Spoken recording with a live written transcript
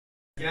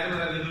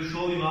Germarel will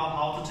show you now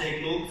how to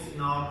take logs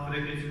in our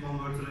frequency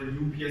converter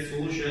and UPS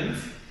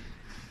solutions.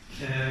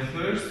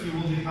 First, you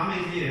will be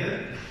coming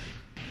here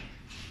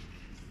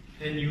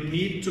and you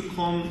need to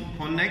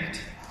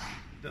connect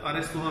the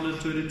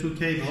RS232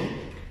 cable.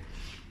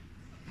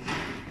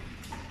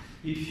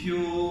 If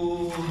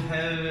you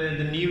have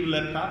the new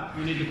laptop,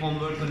 you need the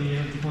converter and you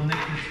have to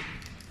connect it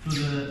to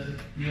the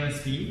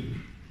USB.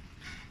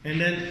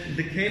 And then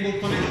the cable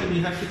connection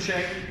you have to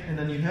check, and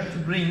then you have to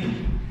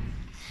bring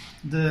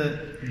the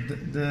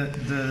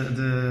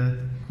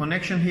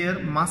connection here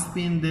must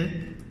be in the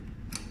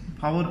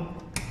power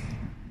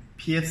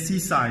PFC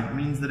side,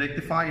 means the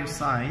rectifier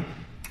side,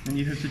 and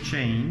you have to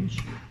change.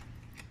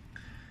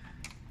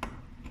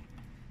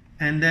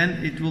 And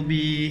then it will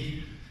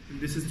be,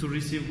 this is to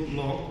receive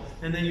log,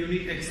 and then you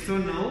need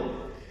external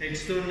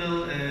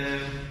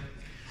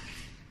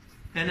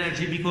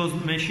energy because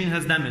the machine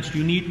has damaged.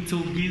 You need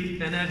to give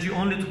energy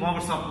only to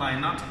power supply,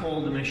 not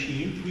all the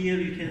machine. Here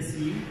you can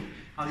see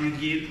how you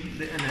give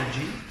the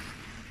energy.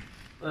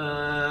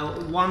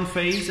 One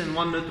phase and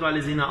one neutral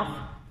is enough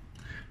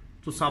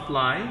to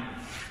supply,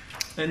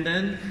 and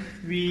then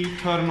we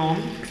turn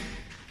on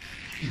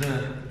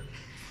the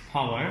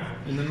power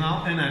and then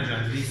now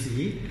energize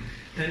DC,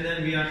 and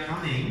then we are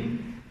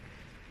coming.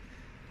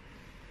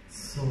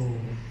 So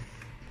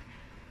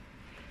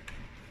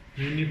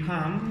when you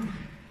come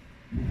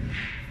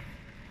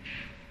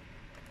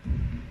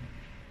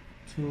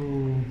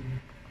to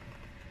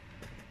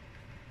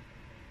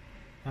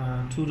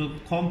the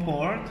COM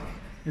port,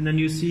 and then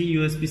you see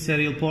USB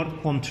serial port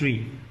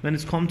COM3. When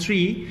it's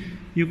COM3,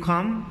 you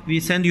come, we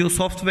send you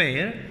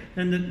software,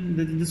 and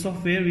the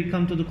software we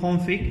come to the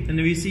config, and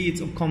we see it's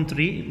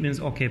COM3, it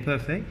means okay,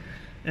 perfect.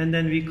 And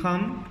then we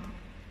come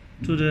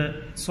to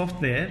the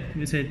software,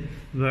 we say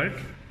work,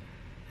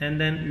 and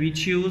then we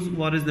choose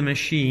what is the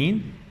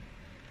machine,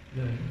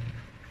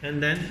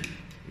 and then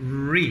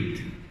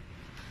read.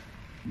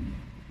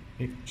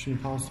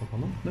 Şimdi pause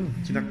yapalım, değil mi?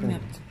 2 dakika oldu.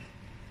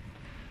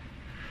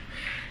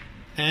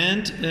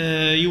 And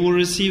you will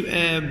receive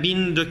a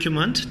bin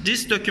document.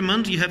 This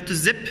document you have to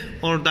zip,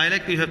 or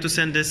directly you have to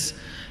send this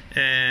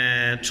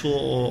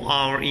to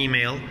our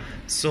email.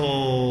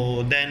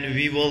 So then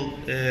we will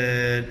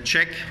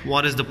check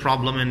what is the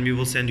problem and we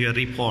will send you a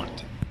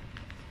report.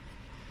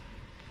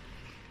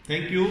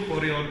 Thank you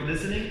for your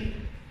listening,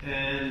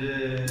 and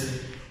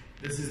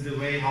this is the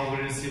way how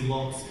we receive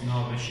logs in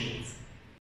our machines.